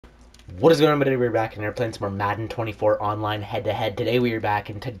What is going on, everybody? We're back and we're playing some more Madden 24 online head-to-head. Today we are back,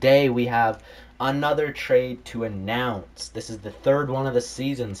 and today we have another trade to announce. This is the third one of the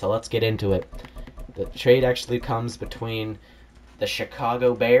season, so let's get into it. The trade actually comes between the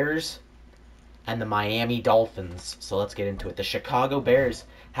Chicago Bears and the Miami Dolphins, so let's get into it. The Chicago Bears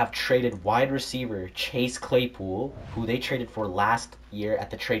have traded wide receiver Chase Claypool, who they traded for last year at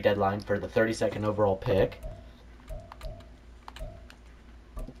the trade deadline for the 32nd overall pick,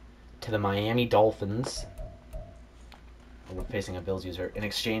 to the Miami Dolphins. We're facing a Bills user in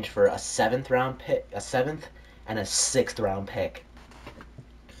exchange for a seventh and a sixth round pick.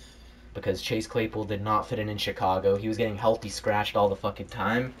 Because Chase Claypool did not fit in Chicago. He was getting healthy scratched all the fucking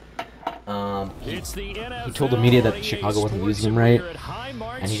time. He told the media that Chicago wasn't using him right,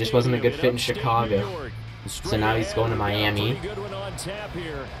 and he just wasn't a good fit in Chicago. So now he's going to Miami. We'll get the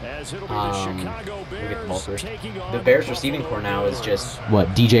ball first. The Bears receiving core now is just, what,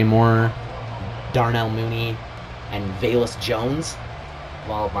 DJ Moore, Darnell Mooney, and Velus Jones.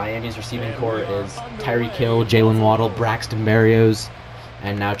 While Miami's receiving core is Tyreek Hill, Jalen Waddle, Braxton Berrios,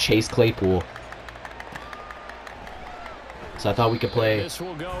 and now Chase Claypool. So I thought we could play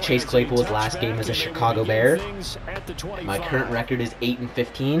Chase Claypool's last game as a Chicago Bear. My current record is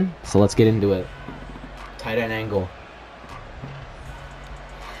 8-15, so let's get into it. Tight end angle.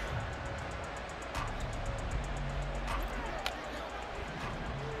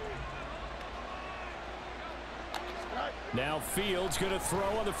 Now Fields going to throw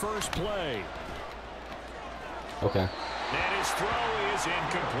on the first play. Okay. And his throw is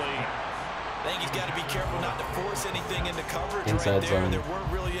incomplete. I think he's got to be careful not to force anything into coverage inside right there. zone. There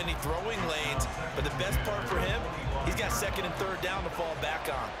weren't really any throwing lanes, but the best part for him, he's got second and third down to fall back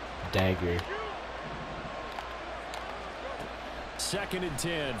on. Dagger. 2nd and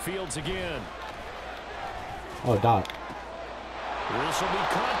 10. Fields again. Oh, dot. This will be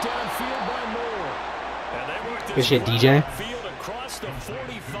caught downfield by Moore. And they work Good this shit, DJ. field across the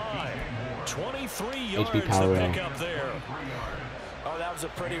 45. 23 yards HP power to pick up there. Oh, that was a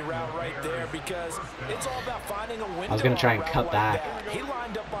pretty route right there because it's all about finding a window. I was going to try and cut back. He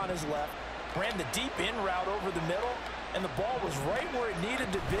lined up on his left, ran the deep in route over the middle, and the ball was right where it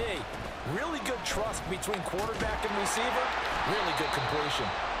needed to be. Really good trust between quarterback and receiver. Really good completion.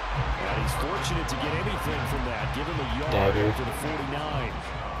 And he's fortunate to get anything from that. Give him a yard after the 49.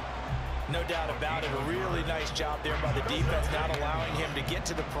 No doubt about it. A really nice job there by the defense, not allowing him to get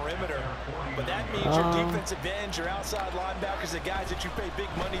to the perimeter. But that means your defensive ends, your outside linebackers, the guys that you pay big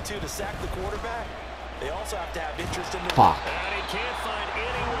money to sack the quarterback, they also have to have interest in the fuck. And he can't find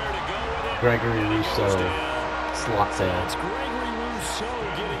anywhere to go with it. Gregory Rousseau. Slot sale. It's Gregory Rousseau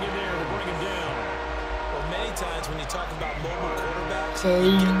getting in there to bring him down. Well, many times when you talk about mobile quarterbacks,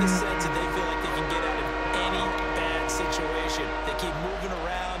 you get the sense that they feel like they can get out of any bad situation. They keep moving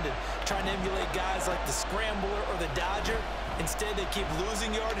around and trying to emulate guys like the Scrambler or the Dodger. Instead, they keep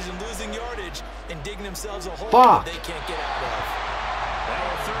losing yardage and digging themselves a hole that they can't get out of.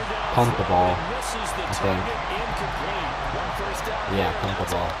 Pump the ball, Misses the I think. incomplete. One first down. Yeah, pump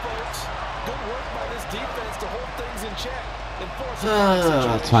the ball. Good work by this defense to hold things in check and force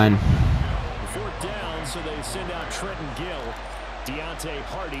That's fine. 4th down, so they send out Trenton Gill. Deontay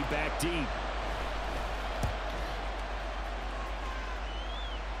Hardy back deep.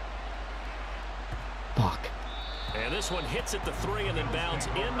 Fuck. And this one hits at the 3 and then bounds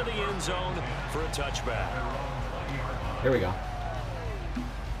into the end zone for a touchback. Here we go.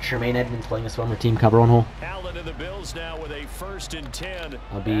 Tremaine Edmonds playing his former team, cover on hole. Allen and the Bills now with a 1st and 10.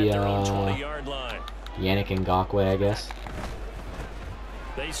 I'll be at their own 20-yard line. Yannick Ngakoue, I guess.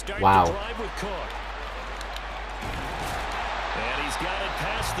 They start Wow. the drive with Cook. And he's got it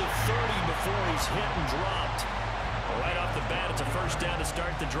past the 30 before he's hit and dropped. Right off the bat, it's a 1st down to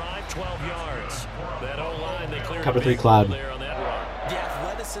start the drive, 12 yards. That O-line, they cleared Cover a 3 big cloud. hole there on that run. The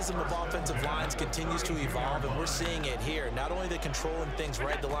athleticism of offensive lines continues to evolve, and we're seeing it here. Not only are they controlling things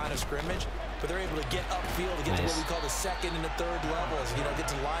right at the line of scrimmage, but they're able to get upfield to get to what we call the 2nd and the 3rd levels. You know, get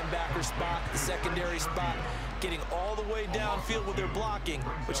to the linebacker spot, the secondary spot, getting all the way downfield with their blocking,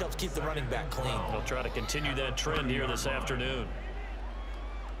 which helps keep the running back clean. They'll try to continue that trend here this afternoon.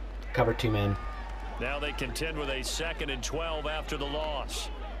 Cover 2 man. Now they contend with a 2nd and 12 after the loss.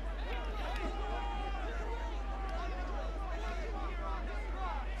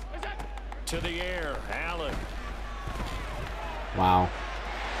 To the air, Allen. Wow.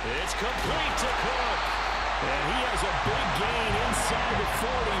 It's complete to Cook. And he has a big gain inside the 40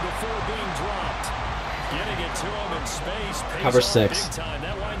 before being dropped. Getting it to him in space. Cover 6. Big time.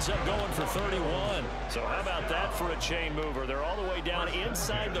 That winds up going for 31. So how about that for a chain mover? They're all the way down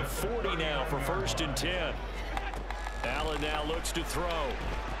inside the 40 now for 1st and 10. Allen now looks to throw.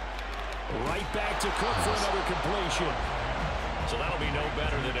 Right back to Cook for another completion. So that'll be no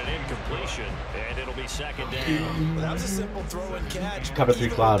better than an incompletion, and it'll be second down. Well, that was a simple throw and catch. Cover 3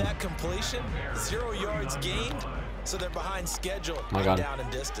 cloud. That completion, 0 yards gained, so they're behind schedule. My God. Down in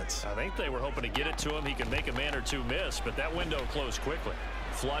distance. I think they were hoping to get it to him. He can make a man or two miss, but that window closed quickly.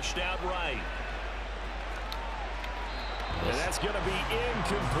 Flushed out right. And that's going to be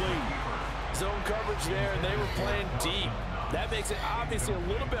incomplete. Zone coverage there, and they were playing deep. That makes it obviously a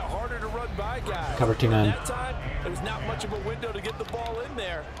little bit harder to run by guys. Cover 2 man. That time, it was not much of a window to get the ball in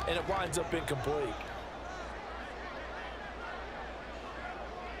there, and it winds up incomplete.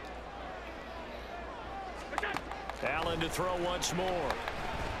 Allen to throw once more.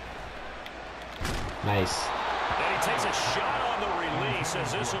 Nice. And he takes a shot on the release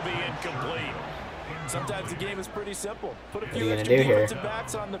as this will be incomplete. Sometimes the game is pretty simple. Put a What are few you gonna extra do here? defensive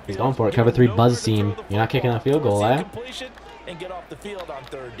backs on the field. He's going for it. Cover 3 buzz seam. You're not kicking a field goal, eh? And get off the field on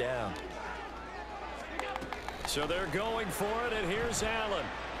 3rd down. So they're going for it, and here's Allen.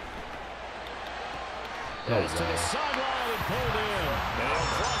 Goes to the sideline and pulled in. And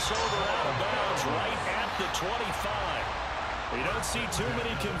he'll cross over out of bounds right at the 25. We don't see too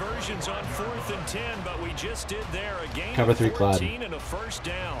many conversions on 4th and 10, but we just did there. A gain Cover of 3 cloud. 14 and a first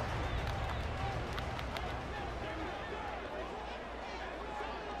down.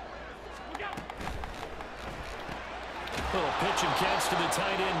 Little pitch and catch to the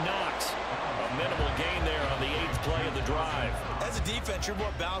tight end, Knox. A minimal gain there on the 8th play of the drive. As a defense, you're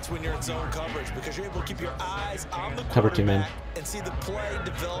more balanced when you're in zone coverage because you're able to keep your eyes on the Cover 2 man. and see the play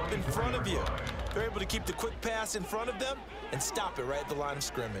develop in front of you. You're able to keep the quick pass in front of them and stop it right at the line of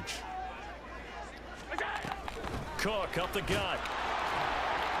scrimmage. Cook up the gut.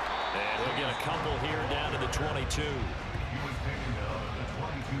 And we'll get a couple here down to the 22.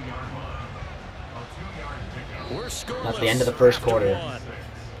 We're scoreless. That's the end of the first quarter.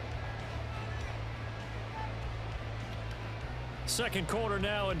 Second quarter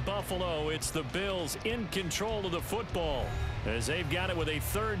now in Buffalo. It's the Bills in control of the football as they've got it with a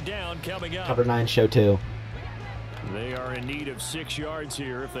 3rd down coming up. Cover 9 show 2. They are in need of 6 yards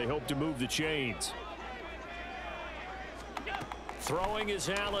here if they hope to move the chains. Throwing is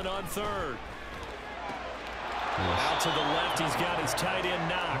Allen on 3rd. Out to the left, he's got his tight end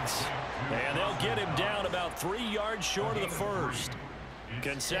Knox. And they'll get him down about 3 yards short of the first.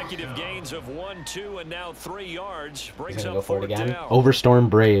 Consecutive gains of 1, 2, and now 3 yards. Brings up Go for it 4th again. down. Overstorm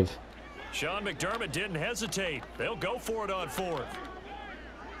Brave. Sean McDermott didn't hesitate. They'll go for it on 4th.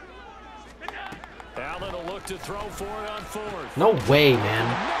 Allen will look to throw for it on 4th. No way, man.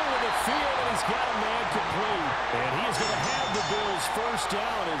 Middle of the field, and he's got a man complete. And he is going to have the Bills 1st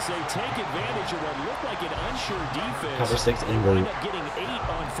down as they take advantage of what looked like an unsure defense. Cover 6 They invert. wind up getting 8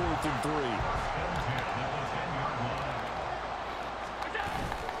 on 4th and 3.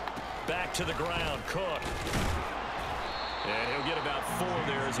 Back to the ground, Cook. And he'll get about 4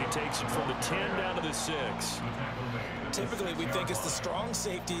 there as he takes it from the 10 down to the 6. Typically, we think it's the strong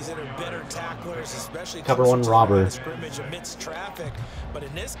safeties that are better tacklers, especially Cover 1 robber. scrimmage amidst traffic. But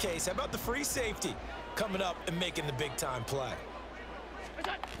in this case, how about the free safety coming up and making the big-time play?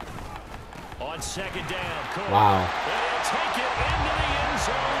 On 2nd down, Cook. Wow. And he'll take it into the end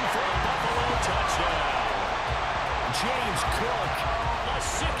zone for a Buffalo touchdown. James Cook, a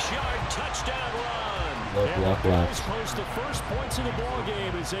 6-yard touchdown run. Look, and look, the Bills look. post the first points of the ball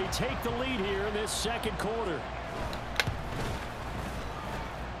game as they take the lead here in this 2nd quarter.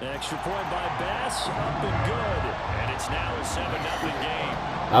 Extra point by Bass, up and good. And it's now a 7-0 game.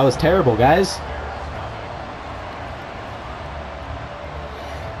 That was terrible, guys.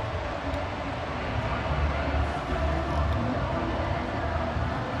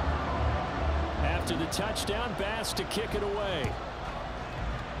 After the touchdown, Bass to kick it away.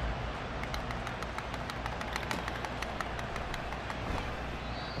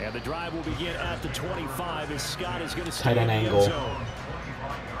 And the drive will begin at the 25 as Scott is going to stay Tight end in the angle. end zone.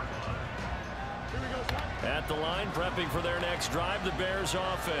 At the line, prepping for their next drive, the Bears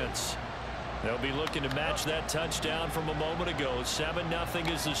offense. They'll be looking to match that touchdown from a moment ago.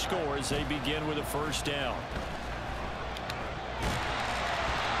 7-0 is the score as they begin with a 1st down.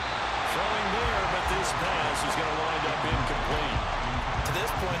 Throwing there, but this pass is going to wind up incomplete. To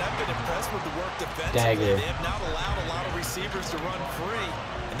this point, I've been impressed with the work defensively. Dagger. They have not allowed a lot of receivers to run free.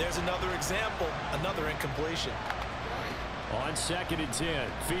 And there's another example, another incompletion. On 2nd and 10,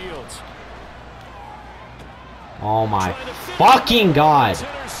 Fields. Oh my fucking God. It's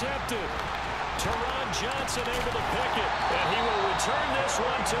intercepted. Teron Johnson able to pick it. And he will return this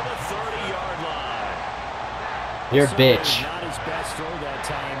one to the 30-yard line. You're a bitch. Not his best throw that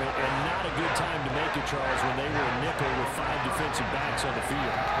time, and not a good time to make it, Charles, when they were a nickel with 5 defensive backs on the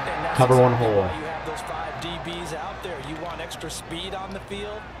field. Cover one hole. You have those 5 DBs out there. You want extra speed on the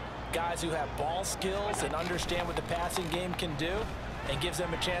field, guys who have ball skills and understand what the passing game can do, and gives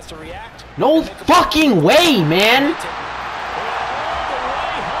them a chance to react. No fucking way, man!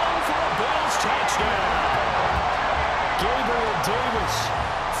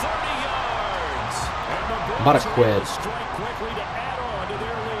 I'm about to quit.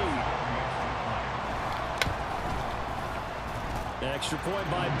 Extra point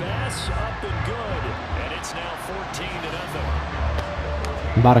by Bass, up and good, and it's now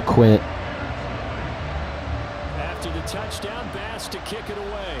 14-0. I'm about to quit. After the touchdown, Bass to kick it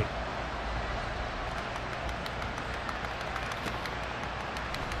away.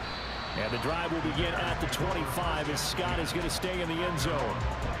 And the drive will begin at the 25 as Scott is going to stay in the end zone.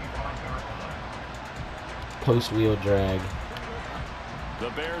 Post wheel drag. The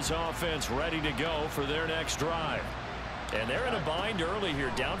Bears offense ready to go for their next drive. And they're in a bind early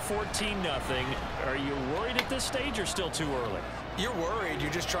here, down 14-0. Are you worried at this stage or still too early? You're worried.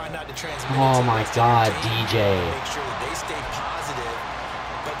 You're just trying not to transmit. Oh my God, DJ. Make sure that they stay positive.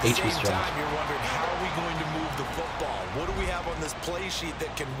 But at the same time, you're wondering, how are we going to move the football? What do we have on this play sheet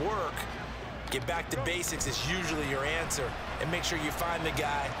that can work? Get back to basics is usually your answer. And make sure you find the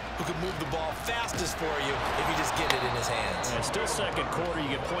guy who can move the ball fastest for you if you just get it in his hands. And still second quarter, you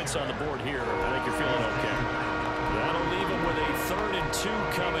get points on the board here. I think you're feeling okay. That'll leave them with a 3rd and 2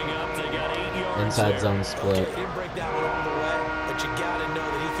 coming up. They got 8 yards inside there. zone split. Okay, didn't break that one all the way, but you got to know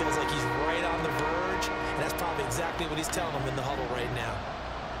that he feels like he's right on the verge, and that's probably exactly what he's telling them in the huddle right now.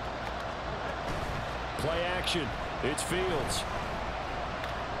 Play action. It's Fields.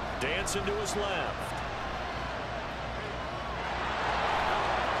 Dancing to his left.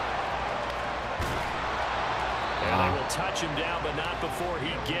 And they will touch him down, but not before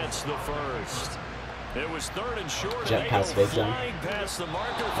he gets the first. It was 3rd and short. Jet pass fake zone. Past the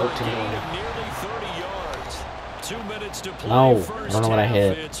marker for a gain of nearly 30 yards. 2 minutes to play. No, First I don't know what I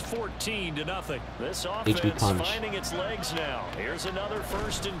hit. It's 14-0. This HB offense punch. finding its legs now. Here's another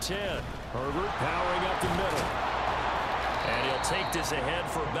 1st and 10. Herbert powering up the middle. And he'll take this ahead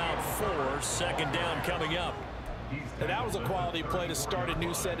for about 4. 2nd down coming up. And that was a quality play to start a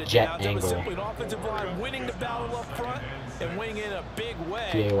new set of Jet downs. It was angle. simply an offensive line winning the battle up front and winning in a big way,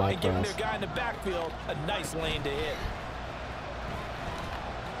 PAY and giving cross. their guy in the backfield a nice lane to hit.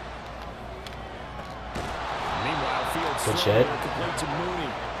 Meanwhile, Fields good shit. complete to Mooney.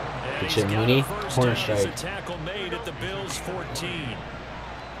 And Good he's shit, got Mooney. a first Corner down. It's strike. a tackle made at the Bills' 14.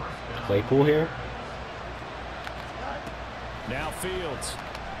 Claypool here. Now Fields.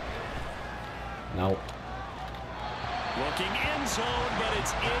 No. Looking end zone, but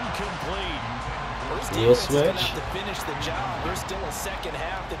it's incomplete. Wheel switch. Have to finish the job. There's still a second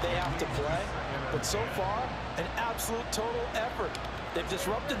half that they have to play, but so far, an absolute total effort. They've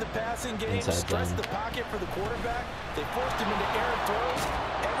disrupted the passing game, Inside stressed zone. the pocket for the quarterback. They forced him into air throws.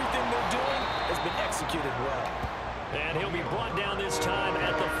 Everything they're doing has been executed well. And he'll be brought down this time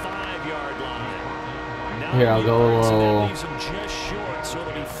at the 5-yard line. Now Here, I'll go a so that little. leaves him just short, so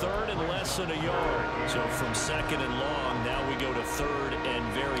it'll be 3rd and less than a yard. So from 2nd and long, now we go to 3rd and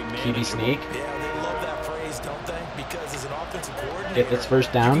very manageable. QB sneak. Yeah, they love that phrase, don't they? Because as an offensive coordinator, Get this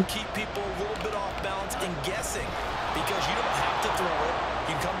first down. you can keep people a little bit off balance and guessing because you don't have to throw it.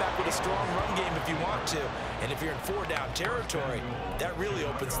 You can come back with a strong run game if you want to. And if you're in 4-down territory, that really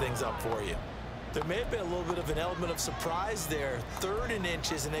opens things up for you. There may have been a little bit of an element of surprise there. 3rd and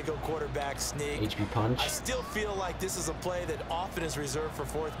inches, and they go quarterback sneak. HB punch. I still feel like this is a play that often is reserved for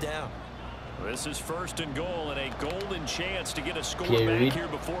 4th down. This is 1st and goal, and a golden chance to get a score PA back read. here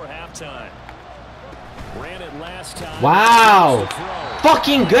before halftime. Ran it last time. Wow.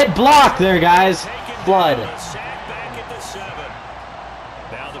 Fucking good block there, guys. Flood. Sack back at the 7.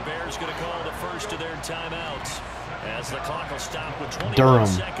 Now the Bears going to call the first of their timeouts as the clock will stop with 21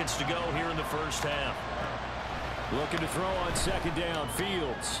 seconds to go here in the first half. Looking to throw on 2nd down.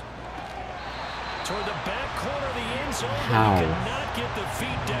 Fields toward the back corner of the end zone. How? He cannot get the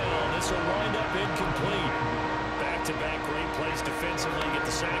feet down. This will wind up incomplete. Back-to-back great plays defensively. Get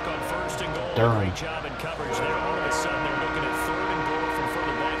the sack on 1st and goal. Great job in coverage there. All of a sudden they're looking at 3rd and goal from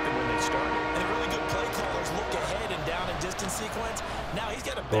further back than when they started. And the really good play callers look ahead and down in distance sequence. Now he's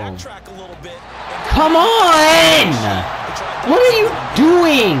got to backtrack a little bit. Come on! What are you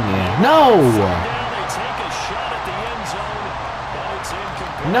doing? No! They take a shot at the end zone, but it's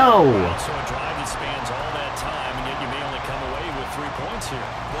incomplete. No! So a drive that spans all that time, and yet you may only come away with 3 points here.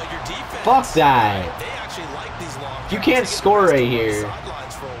 Well, your defense, Fuck that. They actually like these long You can't score right here.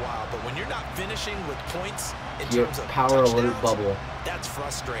 Sidelines for a while, but when you're not finishing with points in Your terms of power alert touchdowns, bubble. that's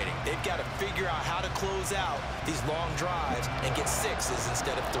frustrating. They've got to figure out how to close out these long drives and get sixes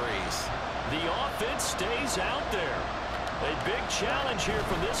instead of threes. The offense stays out there. A big challenge here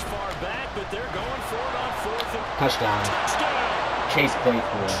from this far back, but they're going for it on 4th and Touchdown. Chase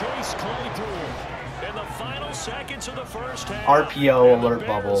Claypool. Chase Claypool. In the final seconds of the first half. RPO alert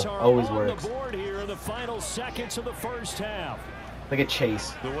bubble. Always works. The board here in the final seconds of the first half. Look at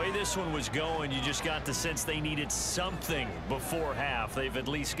Chase. The way this one was going, you just got the sense they needed something before half. They've at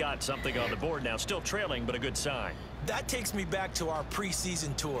least got something on the board now. Still trailing, but a good sign. That takes me back to our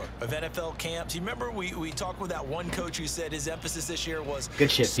preseason tour of NFL camps. You remember we talked with that one coach who said his emphasis this year was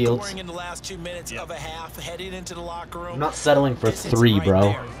good shit, Fields. Scoring in the last 2 minutes of a half, heading into the locker room. I'm not settling for 3,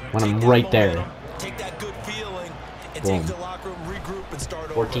 bro. When I'm right there. Take that good feeling and Boom. take the locker room, regroup, and start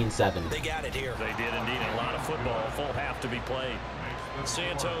 14-7. over. They got it here. They did indeed. A lot of football, full half to be played.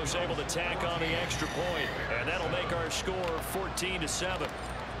 Santos able to tack on the extra point, and that'll make our score 14-7.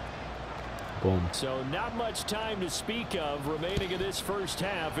 Boom. So not much time to speak of remaining in this first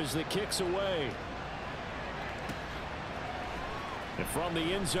half as the kick's away. And from the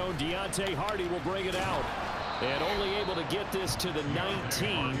end zone, Deontay Hardy will bring it out. And only able to get this to the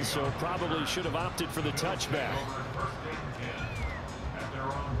 19, so probably should have opted for the touchback.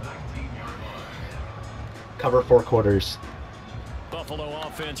 Cover 4 quarters. Buffalo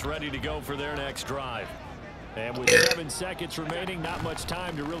offense ready to go for their next drive. And with 7 seconds remaining, not much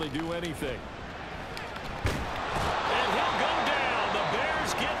time to really do anything. And he'll go down. The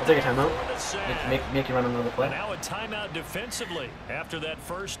Bears get I'll take a timeout. Make you run another play. And now a timeout defensively after that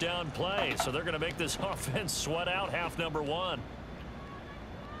first down play. So they're going to make this offense sweat out half number 1.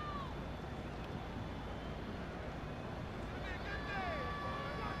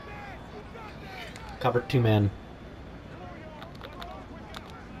 Cover 2-man.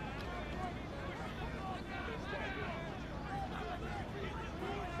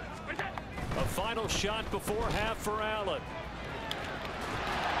 A final shot before half for Allen.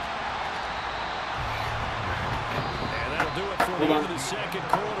 And that'll do it for the end of the second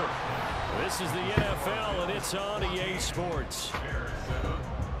quarter. This is the NFL, and it's on EA Sports.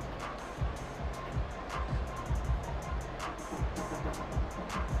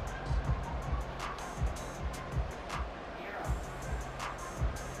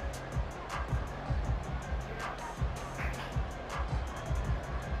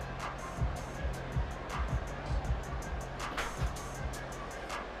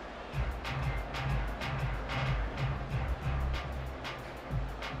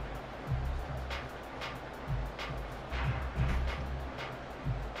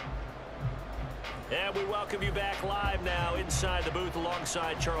 And we welcome you back live now inside the booth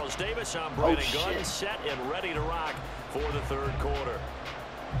alongside Charles Davis. I'm Brandon Gunn, set and ready to rock for the third quarter.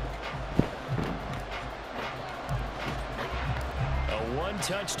 A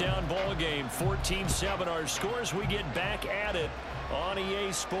one-touchdown ball game, 14-7 our scores. We get back at it on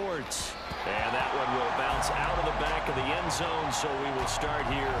EA Sports. And that one will bounce out of the back of the end zone, so we will start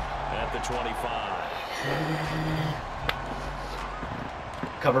here at the 25.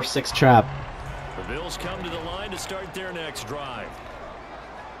 Cover 6 trap. The Bills come to the line to start their next drive.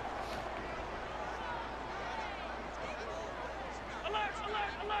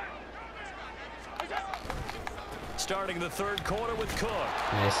 Starting the third quarter with Cook.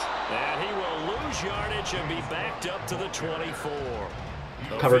 Nice. And he will lose yardage and be backed up to the 24.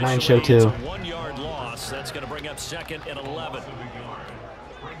 Cover 9 show Officially, too. it's a 1-yard loss. That's going to bring up 2nd and 11.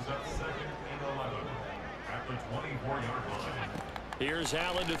 Here's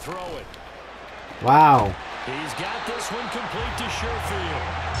Allen to throw it. Wow. He's got this one complete to Sherfield.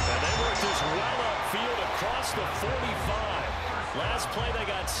 And they work this well upfield across the 45. Last play they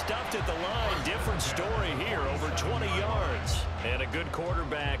got stuffed at the line. Different story here, over 20 yards. And a good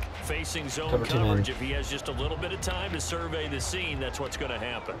quarterback facing zone coverage. If he has just a little bit of time to survey the scene, that's what's going to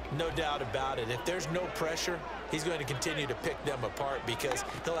happen. No doubt about it. If there's no pressure, he's going to continue to pick them apart because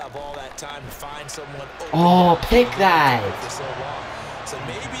he'll have all that time to find someone open. Oh, pick that. For so long. So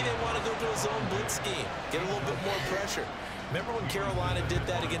maybe they want to go to a zone blitz scheme, get a little bit more pressure. Remember when Carolina did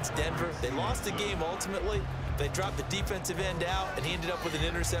that against Denver? They lost the game ultimately. They dropped the defensive end out, and he ended up with an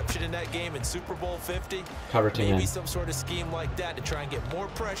interception in that game in Super Bowl 50. Cover 2 Maybe some sort of scheme like that to try and get more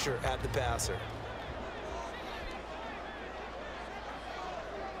pressure at the passer.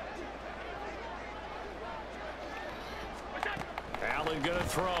 Allen going to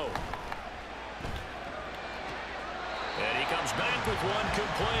throw. And he comes back with one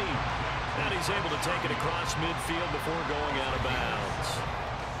complete. And he's able to take it across midfield before going out of bounds.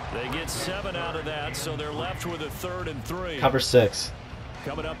 They get 7 out of that, so they're left with a 3rd and 3. Cover 6.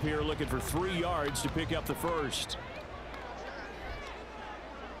 Coming up here looking for 3 yards to pick up the first.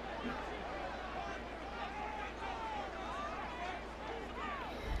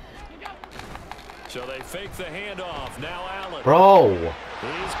 So they fake the handoff. Now Allen. Bro.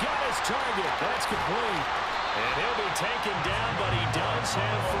 He's got his target. That's complete. And he'll be taken down, but he does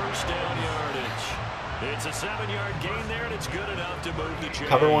have first down yardage. It's a 7-yard gain there, and it's good enough to move the chains.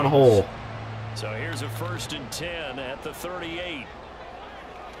 Cover 1 hole. So here's a 1st and 10 at the 38.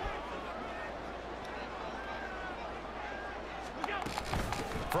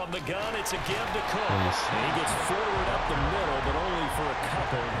 From the gun, it's a give to Cook. Nice. And he gets forward up the middle, but only for a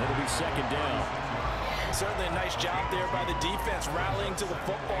couple. It'll be 2nd down. Certainly a nice job there by the defense, rallying to the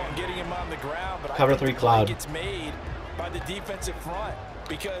football and getting him on the ground. But Cover I think 3 the cloud. play gets made by the defensive front,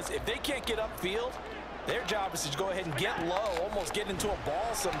 because if they can't get upfield, their job is to go ahead and get low, almost get into a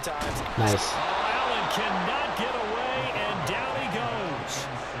ball sometimes. Nice. Allen cannot get away, and down he goes.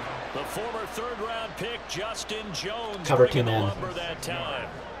 The former 3rd-round pick, Justin Jones, Cover bringing 2 the man. lumber that time.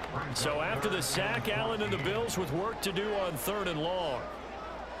 So after the sack, Allen and the Bills with work to do on 3rd and long.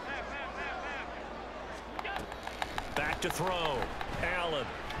 Back to throw. Allen.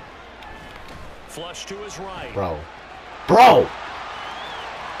 Flush to his right. Bro. Bro!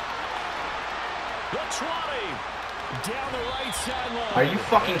 The 20. Down the right sideline. Are you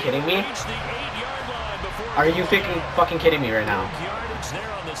fucking kidding me? Reached the 8-yard line before Are you fucking kidding me right now? yardage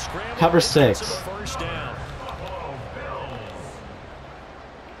there on the scramble. Cover Gets him 6. a first down.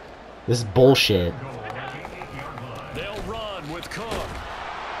 This is bullshit. They'll run with Cook.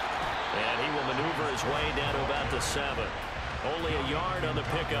 And he will maneuver his way down to about the 7. Only a yard on the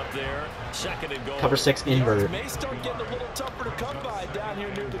pickup there. 2nd and goal. Cover 6 invert. May start getting a little tougher to come by down here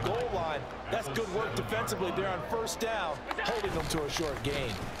near the goal line. That's good work defensively there on 1st down, holding them to a short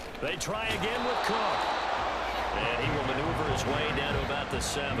gain. They try again with Cook. And he will maneuver his way down to about the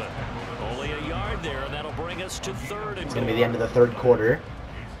 7. Only a yard there, and that'll bring us to 3rd and It's going to be the end of the 3rd quarter.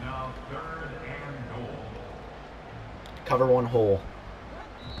 Cover 1 hole.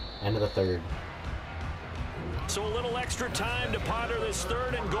 End of the 3rd. So a little extra time to ponder this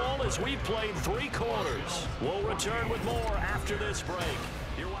 3rd and goal as we played 3 quarters. We'll return with more after this break.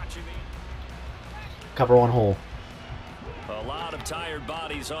 You're watching me. Cover 1 hole. A lot of tired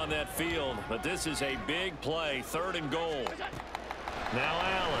bodies on that field, but this is a big play. 3rd and goal. Now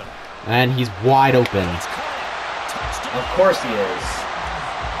Allen. And he's wide open. It's caught. Touchdown. Of course he is.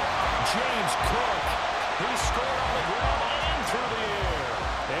 James Cook. He scored on the ground and through the air.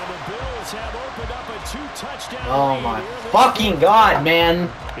 And the Bills have opened up a 2-touchdown Oh lead my here this fucking god, man.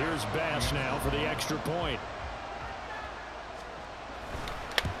 Here's Bass now for the extra point.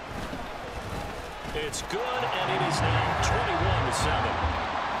 It's good, and it is now 21-7.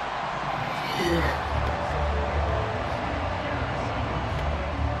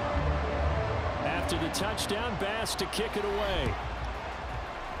 After the touchdown, Bass to kick it away.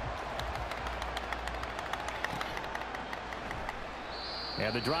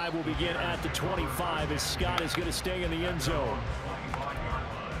 And the drive will begin at the 25 as Scott is going to stay in the end zone.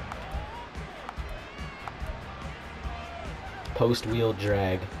 Post wheel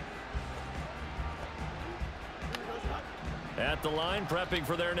drag. At the line, prepping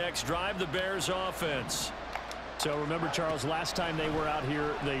for their next drive, the Bears offense. So remember, Charles, last time they were out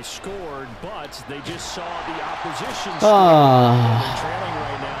here, they scored, but they just saw the opposition score. They're trailing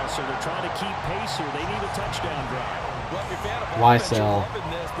right now, so they're trying to keep pace here. They need a touchdown drive. Well, if you're a fan of Why offense, you're sell? loving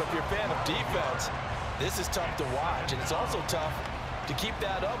this, but if you're a fan of defense, this is tough to watch, and it's also tough to keep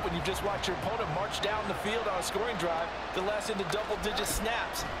that up when you just watch your opponent march down the field on a scoring drive that lasts into double-digit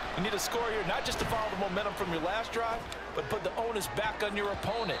snaps. You need a score here, not just to follow the momentum from your last drive, but put the onus back on your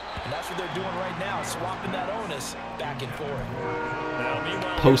opponent. And that's what they're doing right now, swapping that onus back and forth. Now,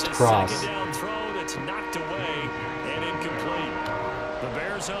 meanwhile, Post there's a cross. second down throw that's knocked away and incomplete. The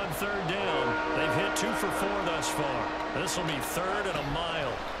Bears on 3rd down. They've hit 2 for 4 thus far. This will be 3rd and a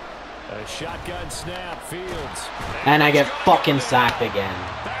mile. A shotgun snap, Fields. And I get fucking sacked again.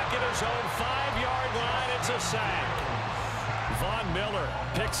 Back at his own 5-yard line, it's a sack. Von Miller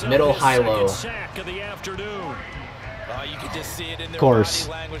picks up Middle, his high, second low. sack of the afternoon. You can just see it in their Course.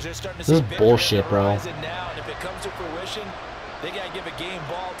 body language. They're starting to This see is victory bullshit, on the bro. horizon now, and if it comes to fruition, they got to give a game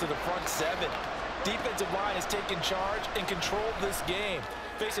ball to the front 7. Defensive line has taken charge and controlled this game.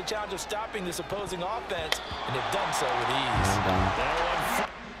 Face a challenge of stopping this opposing offense, and they've done so with ease. I'm done. That one.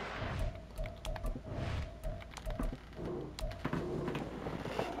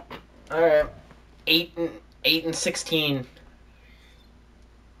 All right, 8 and 16.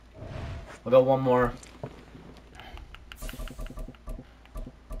 We'll go one more.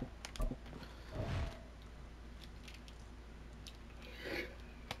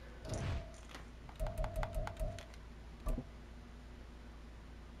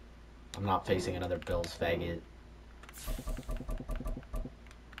 I'm not facing another Bills faggot.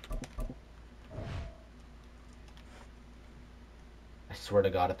 I swear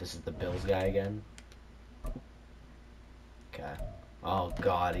to God if this is the Bills guy again. Okay. Oh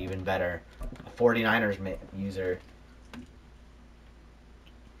God, even better. A 49ers user.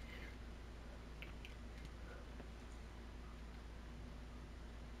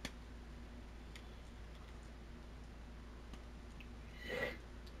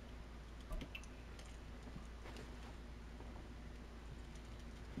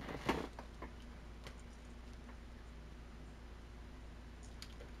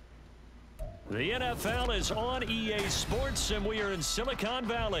 The NFL is on EA Sports, and we are in Silicon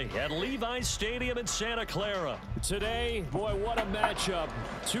Valley at Levi's Stadium in Santa Clara. Today, boy, what a matchup.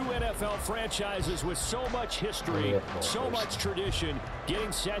 Two NFL franchises with so much history, so much tradition,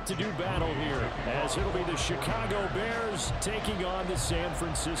 getting set to do battle here, as it'll be the Chicago Bears taking on the San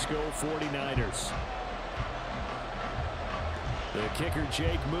Francisco 49ers. The kicker,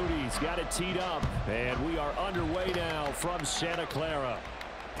 Jake Moody's got it teed up, and we are underway now from Santa Clara.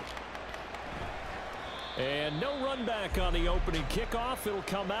 And no run back on the opening kickoff. It'll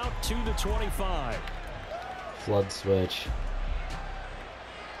come out to the 25. Flood switch.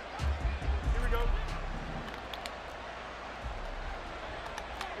 Here we go.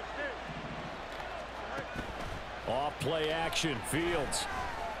 Off play action. Fields.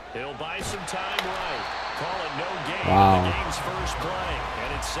 He'll buy some time right. Call it no gain. Wow. The game's first play.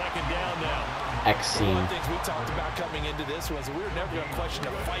 And it's second down now. X scene. One of the things we talked about coming into this was we were never going to question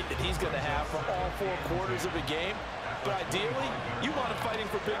the fight that he's going to have for all 4 quarters of the game. But ideally, you want him fighting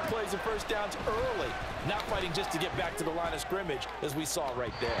for big plays and first downs early, not fighting just to get back to the line of scrimmage, as we saw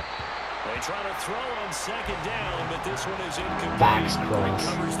right there. They try to throw on second down, but this one is incomplete. Backs cross.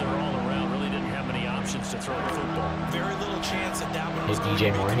 Covers there all around. Really didn't have many options to throw the football. Very little chance that that one was Is going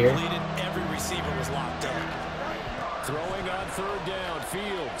DJ to be Moore here? completed. Every receiver was locked up. Throwing on third down,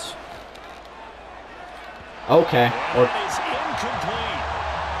 Fields. Okay. Or That is incomplete.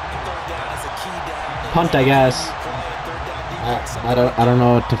 Third down is a key down. punt, I guess. I don't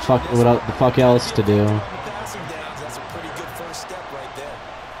know what the fuck else to do. That's a pretty good first step right there.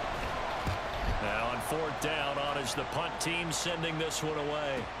 Now on fourth down, on is the punt team sending this one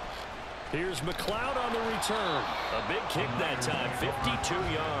away. Here's McLeod on the return. A big kick that time, 52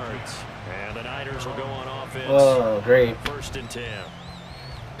 yards. And the Niners will go on offense. Oh, great. First and 10.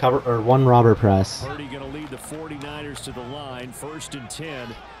 Cover or one robber press. Purdy going to lead the 49ers to the line, first and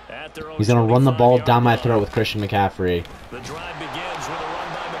 10. At their own He's gonna run the ball 25-yard down my line. throat with Christian McCaffrey. The drive begins with a run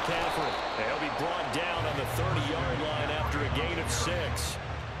by McCaffrey. They'll be brought down on the 30-yard line after a gain of 6.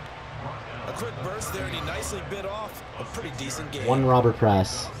 A quick burst there, and he nicely bit off a pretty decent game. One robber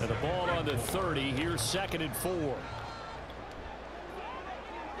press. And the ball on the 30. Here's second and 4.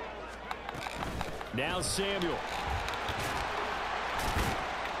 Now Samuel.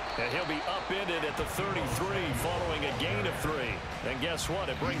 And he'll be upended at the 33 following a gain of 3. And guess what?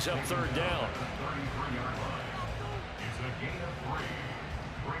 It brings up third down.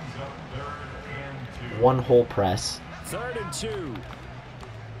 One hole press. Third and 2.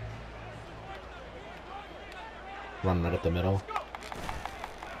 Run right up the middle.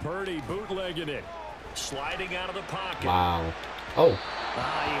 Purdy bootlegging it. Sliding out of the pocket. Wow. Oh. He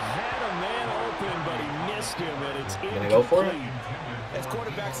had a man open, but he missed him, and it's Gonna go for it? incomplete. As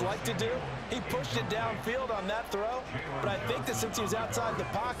quarterbacks like to do, he pushed it downfield on that throw. But I think that since he was outside the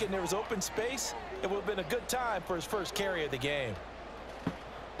pocket and there was open space, it would have been a good time for his first carry of the game.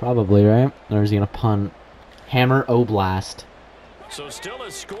 Probably, right? Or is he gonna punt? Hammer Oblast. So still a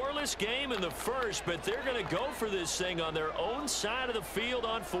scoreless game in the first, but they're going to go for this thing on their own side of the field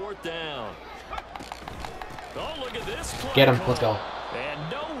on fourth down. Oh, look at this play. Get him. call. Let's go. And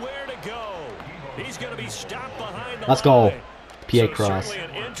nowhere to go. He's going to be stopped behind the Let's go. line. PA So cross.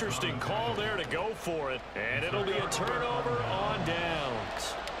 certainly an interesting call there to go for it. And it'll be a turnover on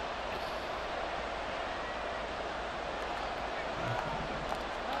downs.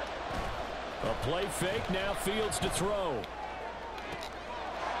 A play fake, now Fields to throw.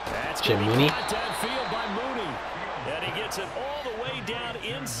 That's Jim going to be Mooney. caught downfield by Mooney. And he gets it all the way down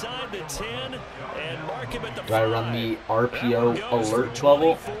inside the 10 and mark him at the 5. Do I run the That one RPO goes for alert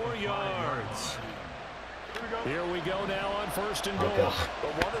level? 24 yards. Here we go now on first and goal. Okay.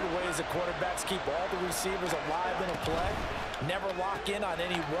 But one of the ways that quarterbacks keep all the receivers alive in a play, never lock in on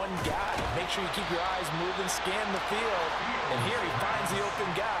any one guy. Make sure you keep your eyes moving, scan the field. And here he finds the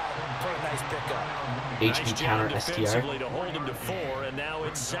open guy for a nice pickup. HP Nice counter job STR. defensively to hold him to 4, and now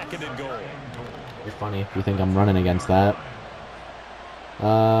it's second and goal. You're funny if you think I'm running against that.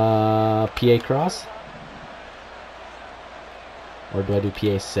 PA cross? Or do I do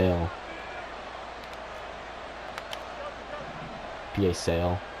PA sail? PA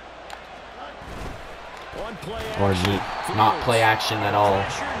sale. One play Or action. neat. Not play action at all.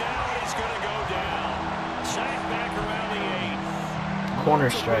 Pressure now, and he's going to go down. Sack back around the 8. Corner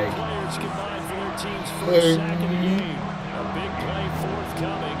Multiple strike. Players combined for their team's first sack of the game. A big play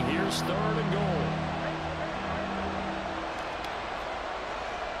forthcoming. Here's 3rd and goal.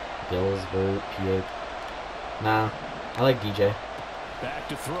 Bills, Vert, PA. Nah, I like DJ. Back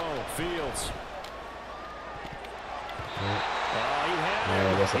to throw. Fields. Yeah,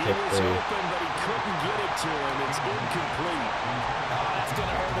 I guess I'll take 3. Open, but he couldn't get it to him. It's incomplete. That's going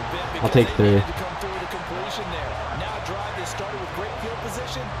to hurt a bit because I'll take 3. they needed to come through the completion there. Now a drive that started with great field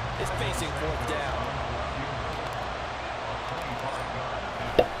position is facing 4th down.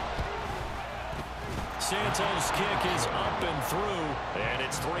 Santos' kick is up and through, and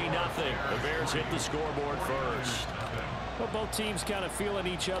it's 3-0. The Bears hit the scoreboard first. Well, both teams kind of feeling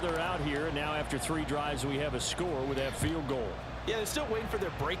each other out here, and now after 3 drives, we have a score with that field goal. Yeah, they're still waiting for their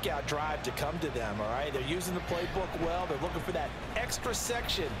breakout drive to come to them, all right? They're using the playbook well. They're looking for that extra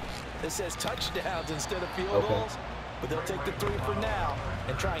section that says touchdowns instead of field goals. But they'll take the 3 for now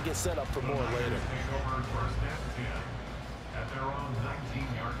and try and get set up for more later.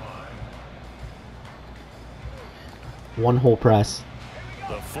 One whole press.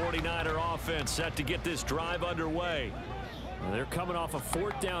 The 49er offense set to get this drive underway. Well, they're coming off a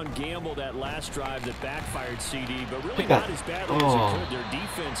 4th down gamble that last drive that backfired CD, but really not as badly as it could. Their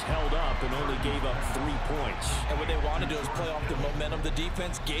defense held up and only gave up 3 points. And what they want to do is play off the momentum the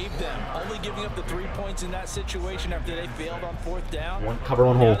defense gave them. Only giving up the 3 points in that situation after they failed on 4th down. Cover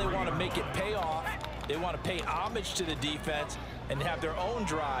one hole. Now they want to make it pay off. They want to pay homage to the defense and have their own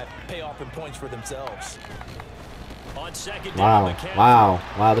drive pay off in points for themselves. On 2nd down,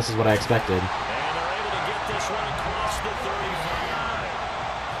 Wow, this is what I expected. And they're able to get this one across the 35.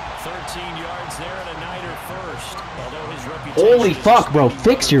 13 yards there and a Niner first. Although his reputation Holy fuck, bro.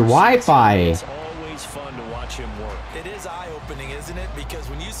 Fix your Wi-Fi. It's always fun to watch him work. It is eye-opening, isn't it? Because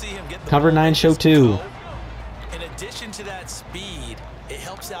when you see him get the Cover ball 9, show 2. in addition to that speed, it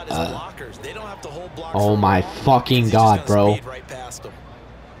helps out his blockers. They don't have to hold blocks. Oh my fucking god, bro. Right past them.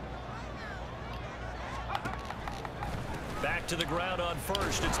 Back to the ground on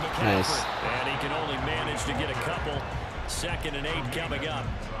first. It's McCaffrey. Nice. And he can only manage to get a couple. 2nd and 8 coming up.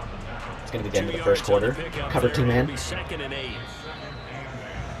 It's going to be the end of the first quarter. Cover 2 man. 2nd and 8.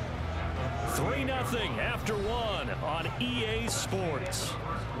 3-0 after 1 on EA Sports.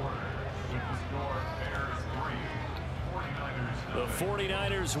 The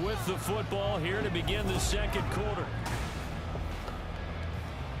 49ers with the football here to begin the 2nd quarter.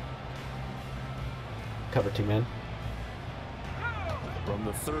 Cover 2 man. From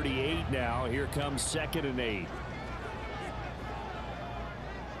the 38 now, here comes 2nd and 8.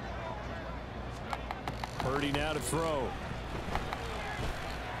 Purdy now to throw.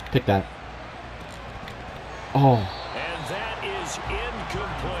 Pick that. Oh. And that is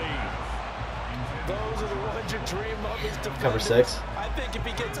incomplete. Those are the ones you dream of as defenders. Cover 6. I think if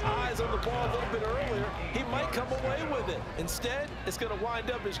he gets eyes on the ball a little bit earlier, he might come away with it. Instead, it's going to wind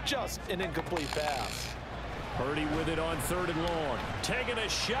up as just an incomplete pass. Purdy with it on 3rd and long. Taking a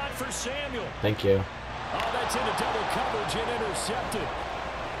shot for Samuel. Thank you. Oh, that's into double coverage and intercepted.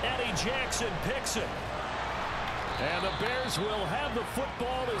 Eddie Jackson picks it. And the Bears will have the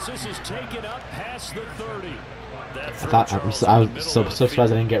football as this is taken up past the 30. I was so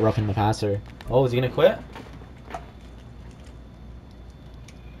surprised I didn't get roughing the passer. Oh, is he gonna quit?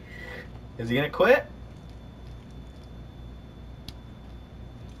 Is he gonna quit?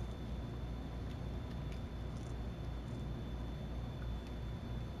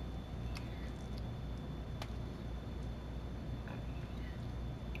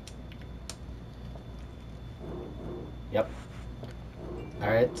 Yep. All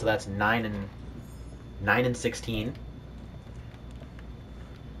right, so that's 9 and 16.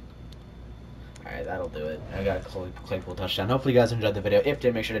 All right, that'll do it. I got a Claypool touchdown. Hopefully, you guys enjoyed the video. If you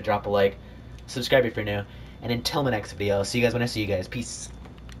did, make sure to drop a like, subscribe if you're new, and until my next video, I'll see you guys when I see you guys. Peace.